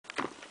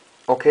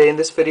Okay, in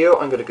this video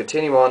I'm going to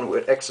continue on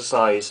with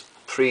exercise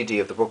 3D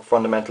of the book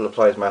Fundamental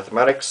Applied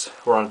Mathematics.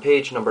 We're on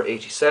page number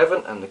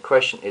 87 and the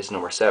question is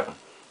number 7.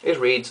 It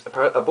reads,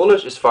 a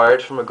bullet is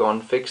fired from a gun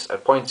fixed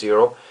at point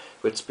 0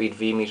 with speed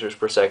v meters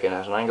per second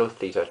at an angle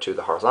theta to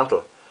the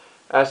horizontal.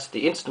 At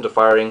the instant of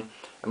firing,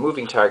 a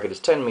moving target is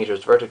 10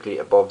 meters vertically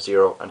above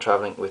 0 and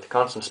travelling with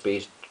constant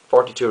speed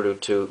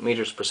 42√2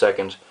 meters per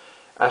second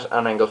at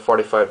an angle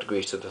 45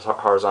 degrees to the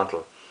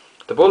horizontal.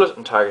 The bullet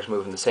and target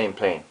move in the same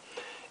plane.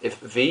 If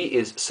v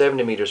is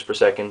 70 meters per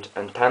second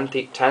and tan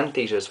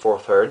theta is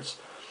 4/3,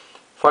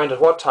 find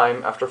at what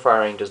time after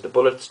firing does the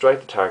bullet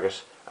strike the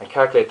target and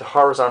calculate the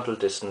horizontal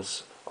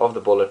distance of the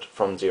bullet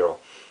from 0.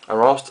 And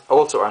we're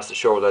also asked to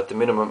show that the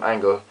minimum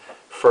angle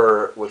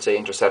for, we'll say,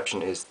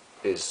 interception is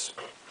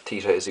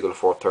theta is equal to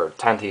 4/3,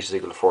 tan theta is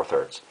equal to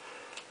 4/3.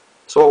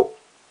 So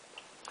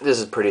this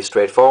is pretty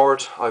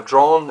straightforward. I've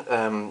drawn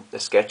a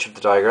sketch of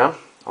the diagram,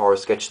 or a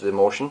sketch of the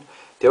motion.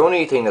 The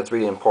only thing that's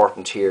really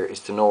important here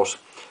is to note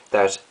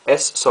that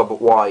s sub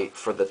y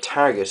for the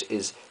target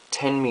is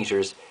 10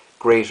 meters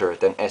greater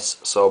than s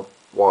sub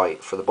y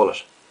for the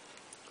bullet.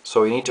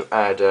 So you need to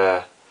add,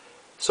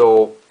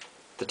 so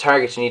the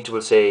target you need to,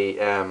 we'll say,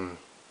 yeah,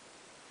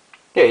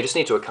 you just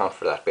need to account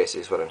for that,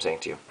 basically, is what I'm saying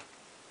to you.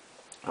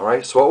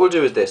 Alright, so what we'll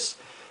do is this.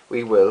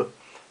 We will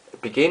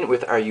begin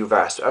with our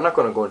uvast. I'm not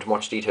going to go into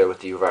much detail with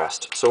the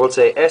uvast. So we'll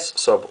say s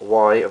sub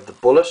y of the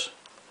bullet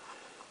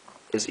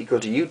is equal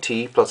to ut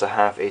plus a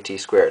half at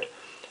squared.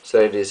 So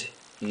that it is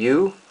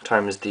u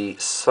times the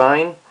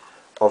sine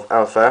of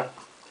alpha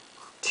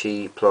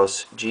t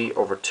plus g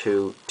over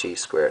 2t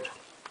squared.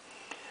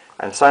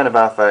 And sine of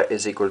alpha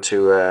is equal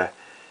to,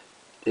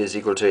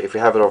 if we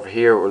have it over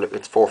here,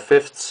 it's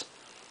 4/5.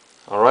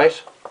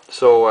 Alright,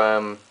 so,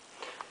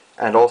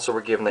 and also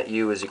we're given that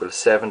u is equal to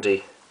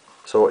 70.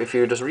 So if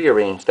you just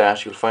rearrange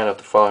that, you'll find out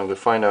the following. You'll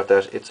find out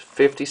that it's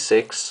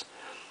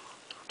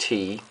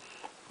 56t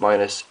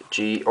minus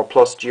g, or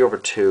plus g over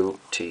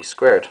 2t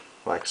squared,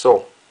 like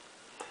so.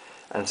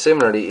 And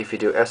similarly, if you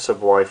do s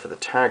sub y for the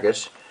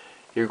target,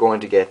 you're going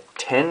to get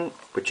 10,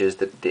 which is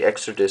the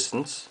extra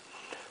distance,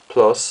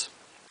 plus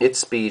its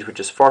speed, which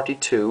is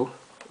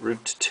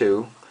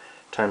 42√2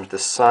 times the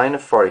sine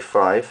of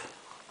 45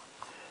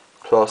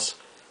 plus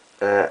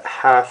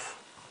half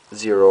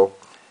 0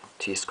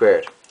 t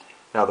squared.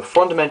 Now the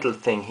fundamental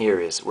thing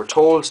here is we're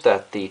told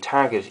that the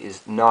target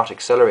is not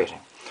accelerating.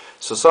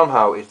 So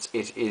somehow its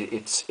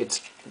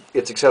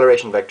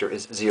acceleration vector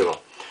is 0.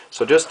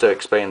 So just to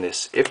explain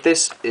this, if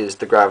this is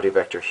the gravity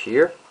vector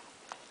here,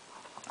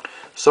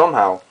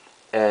 somehow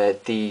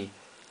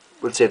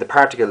we'll say the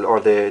particle, or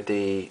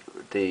the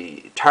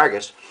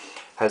target,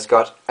 has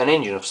got an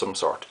engine of some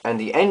sort, and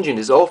the engine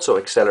is also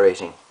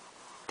accelerating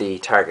the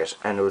target,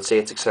 and we'll say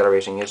it's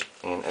accelerating it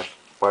in a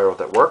spiral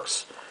that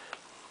works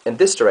in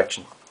this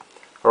direction.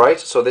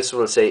 Alright, so this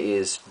we'll say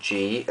is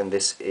g, and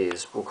this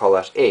is, we'll call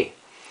that a.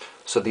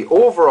 So the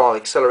overall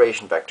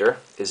acceleration vector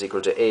is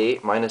equal to a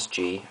minus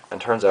g,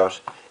 and turns out,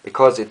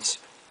 because it's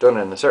done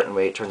in a certain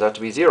way, it turns out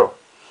to be 0.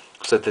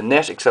 So the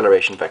net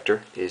acceleration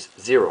vector is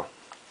 0.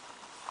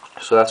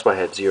 So that's why I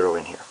had 0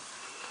 in here.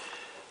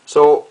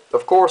 So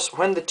of course,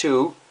 when the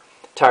two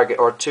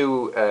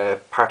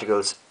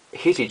particles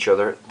hit each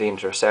other, they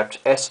intercept.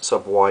 S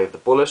sub y of the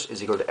bullet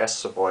is equal to s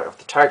sub y of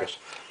the target.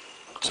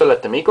 So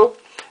let them equal,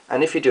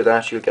 and if you do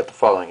that, you'll get the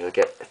following. You'll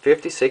get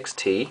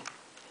 56t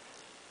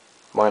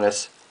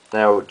minus,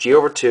 now g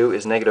over 2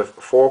 is negative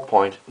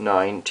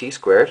 4.9 t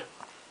squared,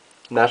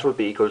 and that will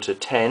be equal to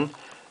 10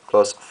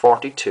 plus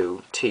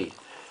 42t.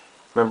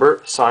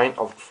 Remember, sine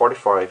of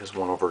 45 is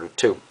 1 over root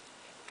 2.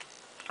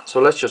 So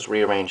let's just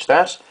rearrange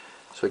that.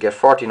 So we get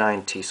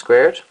 49t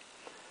squared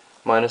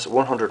minus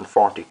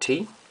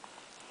 140t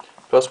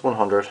plus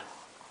 100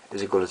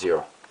 is equal to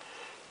 0.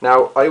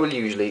 Now I will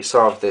usually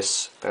solve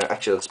this,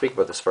 actually I'll speak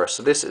about this first.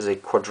 So this is a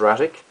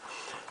quadratic.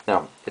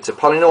 Now it's a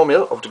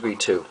polynomial of degree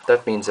 2.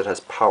 That means it has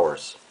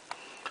powers.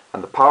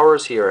 And the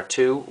powers here are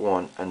 2,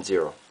 1 and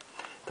 0.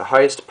 The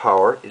highest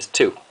power is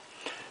 2.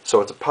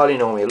 So it's a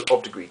polynomial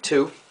of degree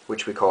 2,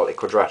 which we call a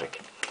quadratic.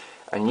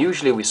 And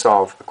usually we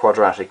solve a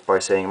quadratic by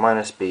saying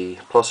minus b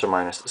plus or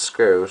minus the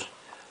square root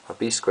of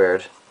b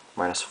squared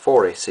minus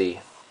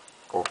 4ac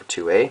over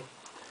 2a,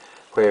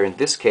 where in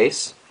this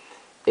case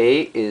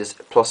a is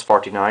plus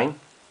 49,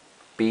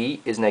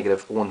 b is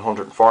negative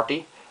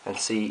 140, and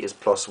c is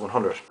plus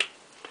 100.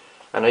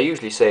 And I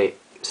usually say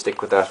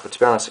stick with that, but to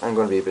be honest I'm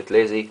going to be a bit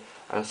lazy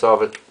and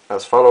solve it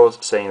as follows,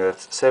 saying that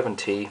it's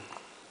 7t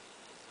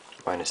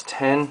minus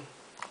 10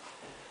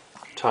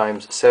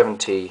 times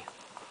 7t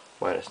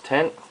minus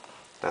 10,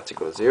 that's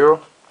equal to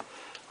 0.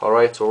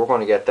 Alright, so we're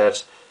going to get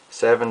that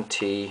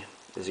 7t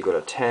is equal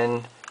to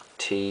 10,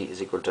 t is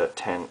equal to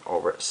 10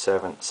 over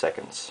 7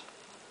 seconds.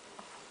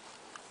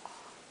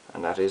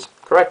 And that is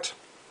correct.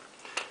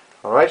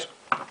 Alright,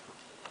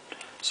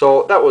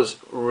 so that was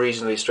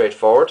reasonably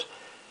straightforward.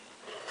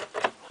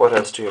 What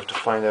else do you have to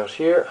find out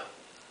here?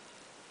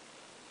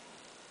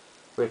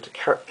 We have to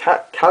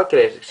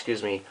calculate,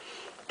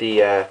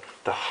 the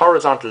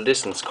horizontal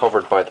distance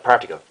covered by the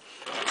particle.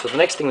 So the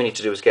next thing we need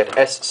to do is get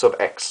S sub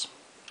x.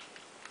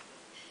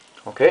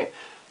 Okay,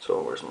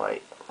 so where's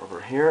my rubber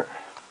here?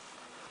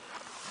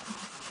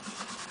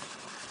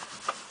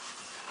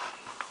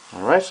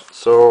 Alright,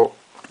 so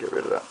get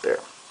rid of that there.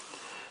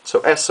 So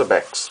S sub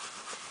x.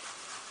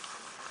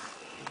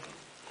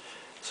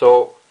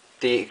 So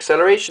the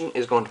acceleration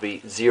is going to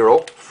be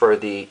 0 for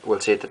the, we'll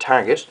say, the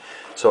target.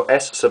 So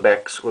S sub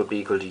x will be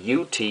equal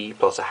to ut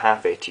plus a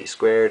half at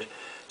squared.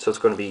 So it's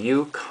going to be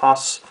u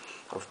cos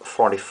of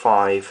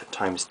 45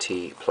 times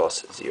t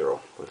plus 0,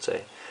 we'll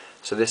say.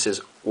 So this is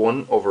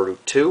 1 over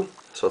root 2.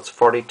 So it's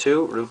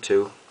 42 root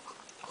 2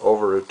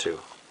 over root 2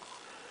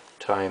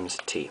 times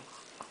t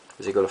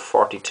is equal to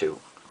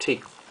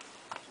 42t.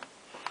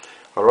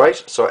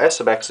 Alright, so S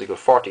sub x is equal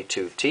to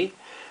 42t.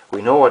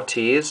 We know what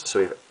t is, so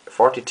we have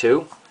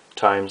 42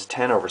 times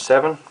 10 over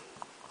 7.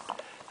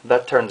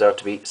 That turns out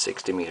to be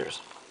 60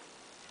 meters,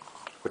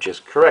 which is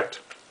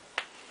correct.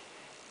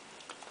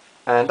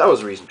 And that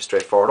was reasonably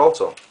straightforward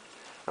also.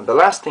 And the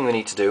last thing we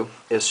need to do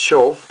is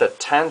show that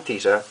tan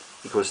theta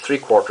equals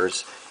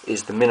 3/4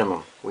 is the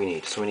minimum we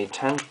need. So we need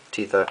tan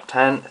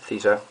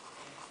theta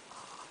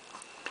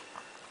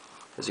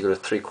is equal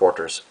to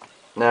 3/4.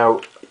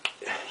 Now,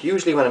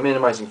 usually when I'm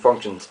minimizing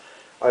functions,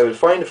 I will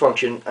find a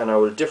function and I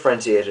will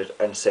differentiate it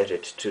and set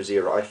it to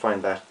 0. I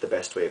find that the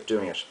best way of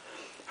doing it.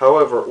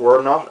 However,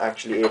 we're not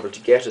actually able to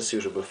get a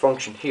suitable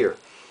function here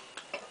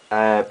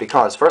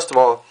because, first of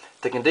all,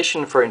 the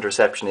condition for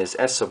interception is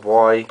S sub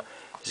y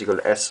is equal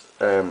to S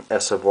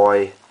sub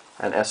y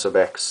and S sub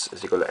x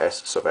is equal to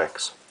S sub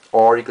x.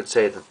 Or you could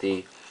say that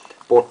the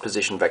both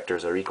position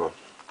vectors are equal,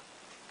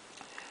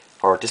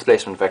 or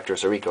displacement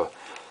vectors are equal.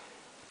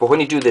 But when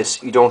you do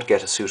this, you don't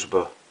get a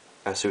suitable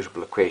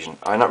equation.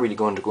 I'm not really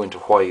going to go into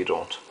why you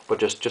don't, but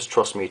just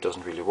trust me, it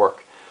doesn't really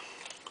work.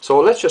 So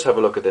let's just have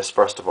a look at this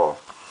first of all.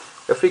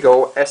 If we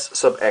go S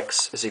sub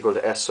x is equal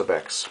to S sub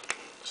x,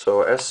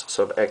 so S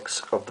sub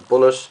x of the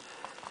bullet,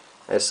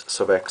 S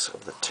sub x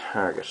of the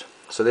target.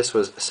 So this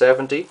was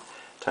 70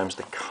 times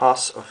the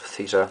cos of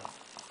theta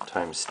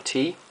times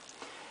t,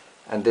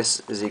 and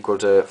this is equal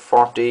to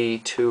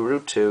 42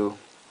 root 2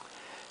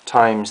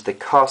 times the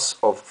cos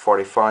of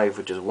 45,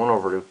 which is 1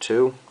 over root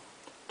 2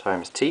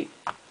 times t.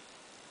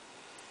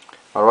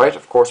 Alright,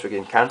 of course we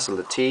can cancel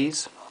the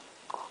t's,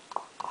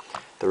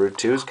 the root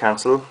 2's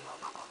cancel,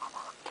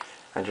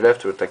 and you're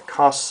left with the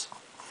cos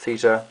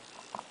theta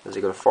is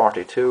equal to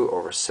 42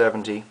 over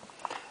 70.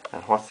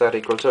 And what's that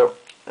equal to?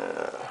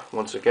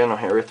 Once again,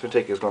 my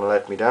arithmetic is going to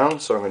let me down,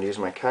 so I'm going to use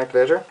my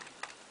calculator.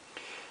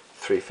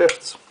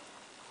 3/5.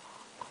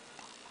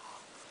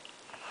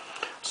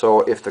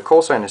 So if the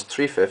cosine is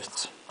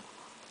 3/5,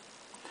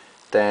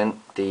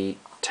 then the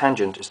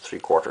tangent is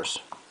 3/4.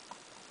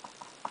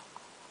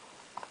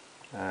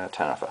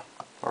 Tan alpha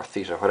or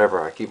theta, whatever.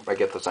 I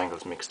get those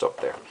angles mixed up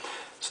there.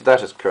 So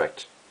that is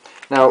correct.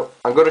 Now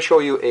I'm going to show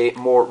you a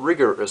more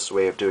rigorous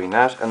way of doing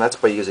that, and that's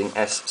by using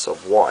S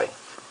sub y.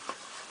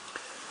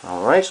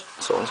 Alright,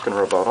 so I'm just going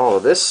to rub out all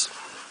of this.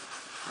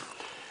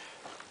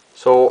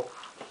 So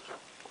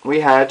we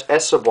had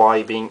S sub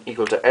y being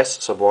equal to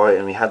S sub y,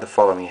 and we had the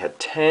following. We had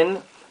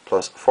 10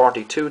 plus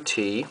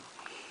 42t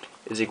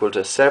is equal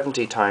to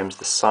 70 times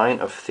the sine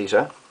of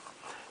theta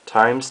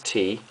times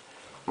t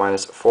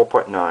minus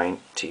 4.9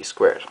 t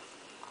squared.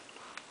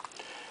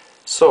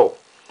 So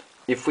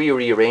if we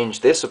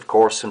rearrange this, of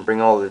course, and bring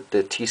all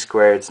the t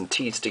squareds and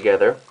t's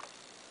together,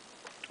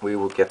 we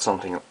will get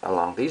something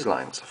along these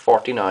lines.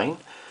 49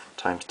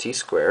 times t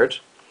squared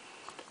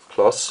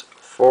plus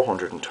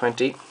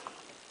 420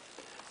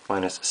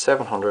 minus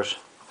 700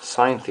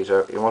 sine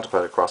theta, you multiply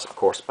it across, of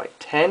course, by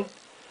 10,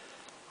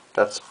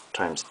 that's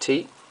times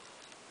t,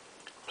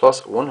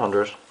 plus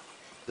 100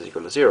 is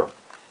equal to 0.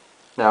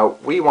 Now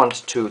we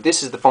want to,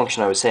 this is the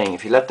function I was saying,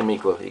 if you let them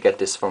equal, you get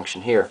this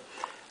function here,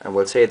 and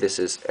we'll say this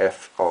is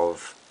f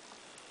of,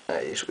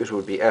 it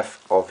would be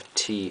f of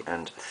t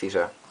and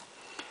theta.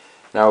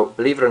 Now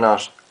believe it or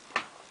not,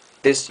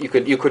 this you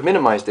could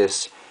minimize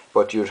this,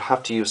 but you'd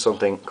have to use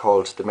something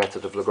called the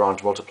method of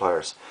Lagrange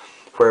multipliers,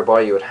 whereby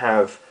you would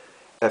have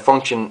a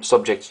function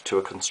subject to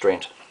a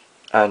constraint,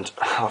 and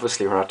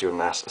obviously we're not doing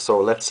that. So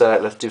let's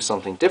do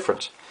something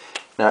different.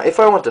 Now, if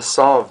I want to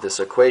solve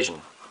this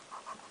equation,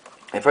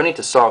 if I need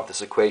to solve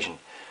this equation,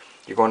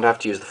 you're going to have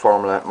to use the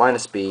formula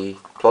minus b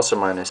plus or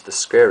minus the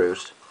square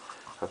root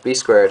of b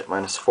squared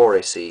minus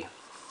 4ac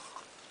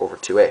over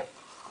 2a.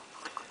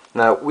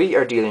 Now we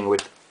are dealing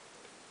with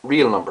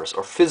real numbers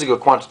or physical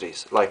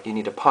quantities, like you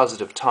need a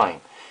positive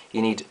time,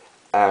 you need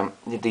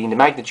the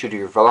magnitude of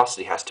your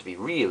velocity has to be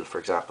real, for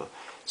example.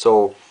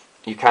 So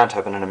you can't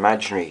have an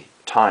imaginary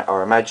time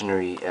or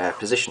imaginary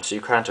position. So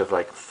you can't have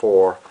like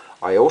 4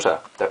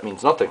 iota. That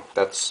means nothing.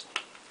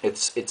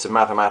 It's a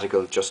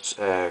mathematical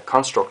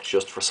construct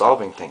just for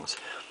solving things,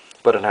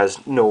 but it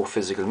has no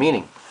physical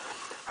meaning.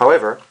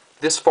 However,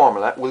 this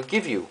formula will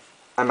give you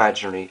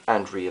imaginary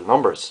and real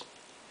numbers.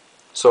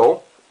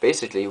 So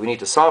basically we need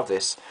to solve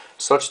this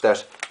such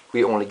that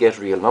we only get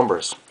real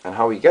numbers. And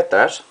how we get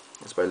that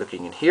is by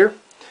looking in here.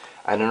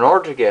 And in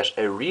order to get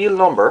a real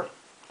number,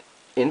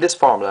 in this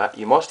formula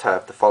you must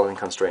have the following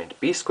constraint: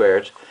 b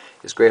squared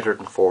is greater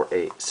than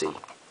 4ac.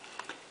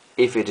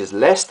 If it is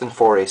less than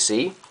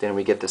 4ac, then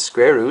we get the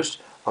square root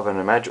of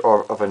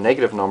of a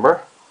negative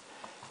number,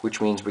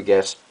 which means we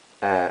get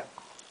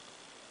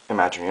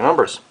imaginary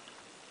numbers.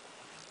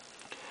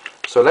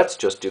 So let's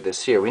just do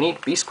this here. We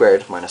need b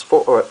squared minus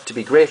 4 to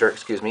be greater,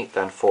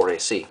 than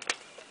 4ac.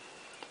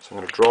 So I'm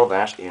going to draw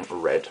that in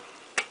red.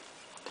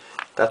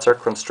 That's our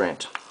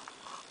constraint.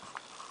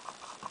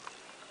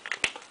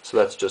 So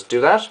let's just do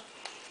that.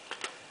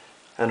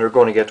 And we're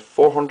going to get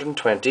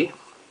 420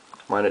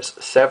 minus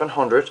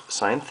 700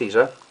 sine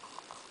theta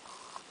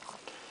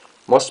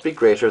must be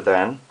greater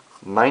than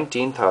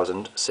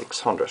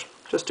 19,600.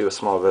 Just do a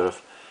small bit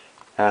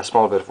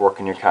of work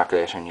in your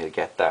calculator and you'll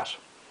get that.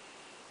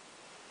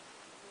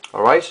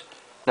 Alright,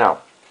 now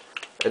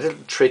a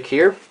little trick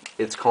here.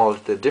 It's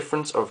called the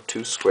difference of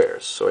two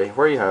squares. So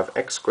where you have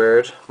x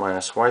squared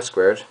minus y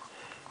squared,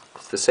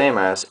 it's the same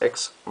as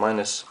x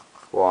minus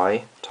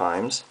y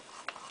times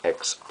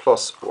x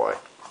plus y.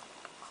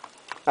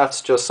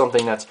 That's just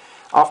something that's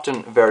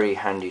often very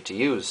handy to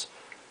use.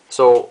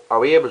 So are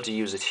we able to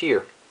use it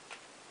here?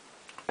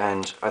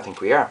 And I think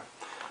we are.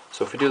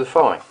 So if we do the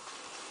following.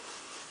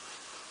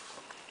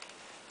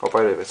 Oh,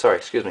 by the way, sorry,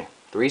 excuse me.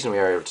 The reason we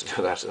are able to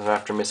do that is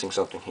after missing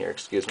something here,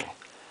 excuse me.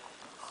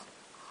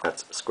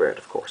 That's squared,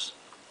 of course.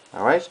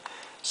 Alright,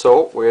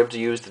 so we're able to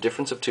use the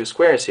difference of two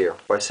squares here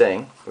by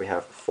saying we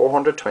have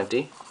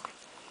 420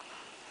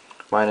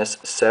 minus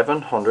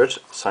 700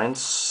 sine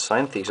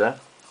theta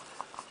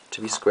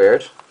to be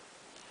squared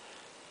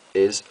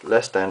is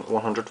less than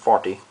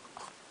 140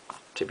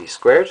 to be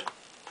squared.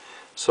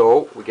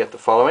 So we get the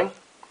following.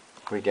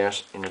 We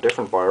get in a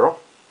different biro,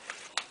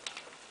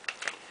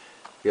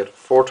 we get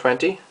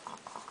 420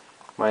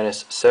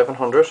 minus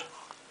 700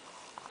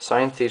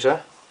 sine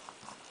theta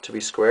to be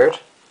squared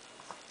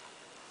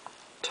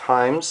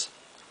times,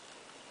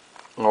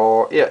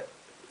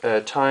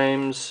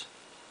 times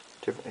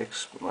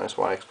x minus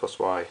y, x plus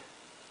y.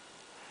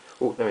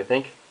 Oh, let me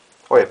think.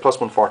 Oh yeah, plus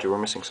 140. We're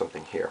missing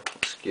something here.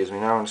 Excuse me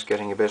now, I'm just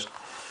getting a bit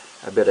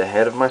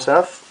ahead of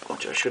myself,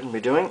 which I shouldn't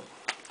be doing.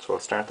 So I'll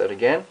start that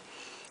again.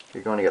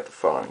 You're going to get the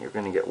following. You're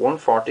going to get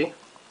 140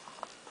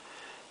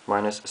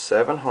 minus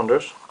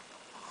 700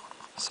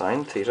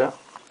 sine theta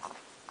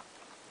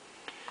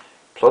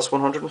plus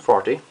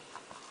 140,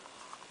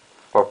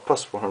 or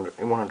plus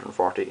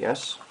 140,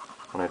 yes,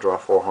 when I draw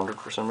 400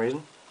 for some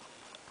reason,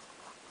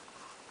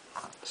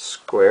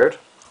 squared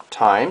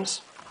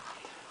times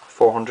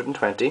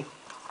 420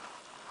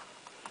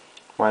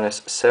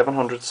 minus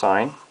 700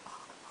 sine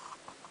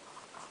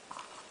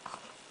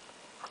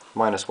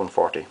minus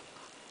 140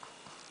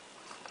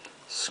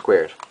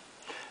 squared.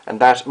 And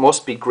that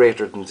must be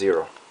greater than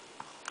 0.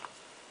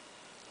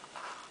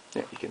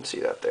 Yeah, you can see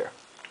that there.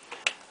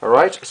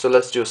 Alright, so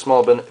let's do a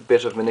small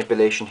bit of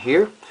manipulation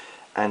here,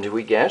 and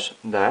we get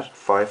that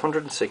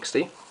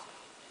 560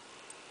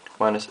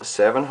 minus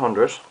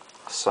 700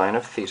 sine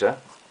of theta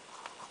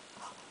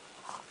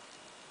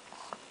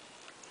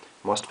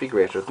must be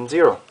greater than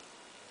 0.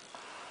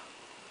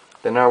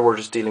 Then now we're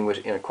just dealing with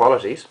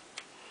inequalities,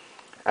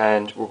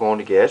 and we're going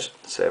to get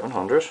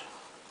 700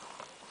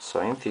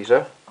 sine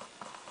theta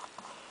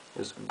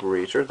is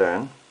greater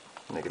than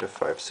negative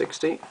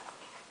 560,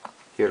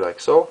 here like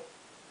so.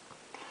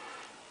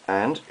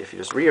 And if you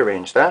just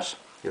rearrange that,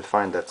 you'll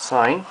find that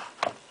sine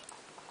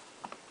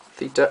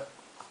theta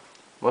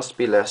must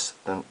be less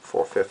than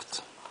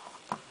 4/5.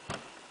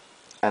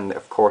 And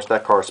of course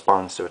that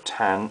corresponds to a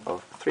tan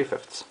of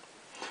 3/5.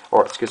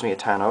 Or excuse me, a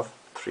tan of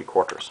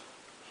 3/4.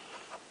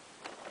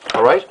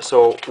 Alright,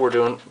 so we're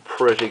doing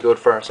pretty good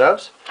for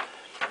ourselves.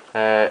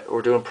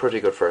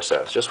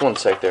 Just one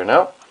sec there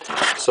now.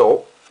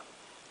 So,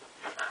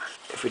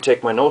 if we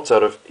take my notes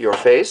out of your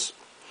face,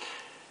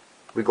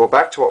 we go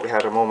back to what we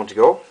had a moment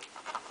ago.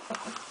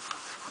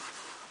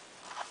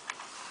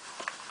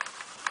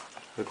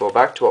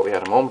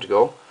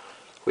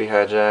 We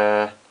had,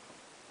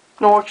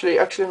 no, actually,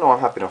 no, I'm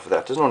happy enough with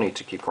that. There's no need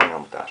to keep going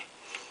on with that.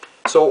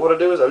 So what I'll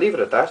do is I'll leave it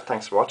at that.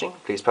 Thanks for watching.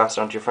 Please pass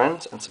it on to your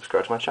friends and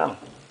subscribe to my channel.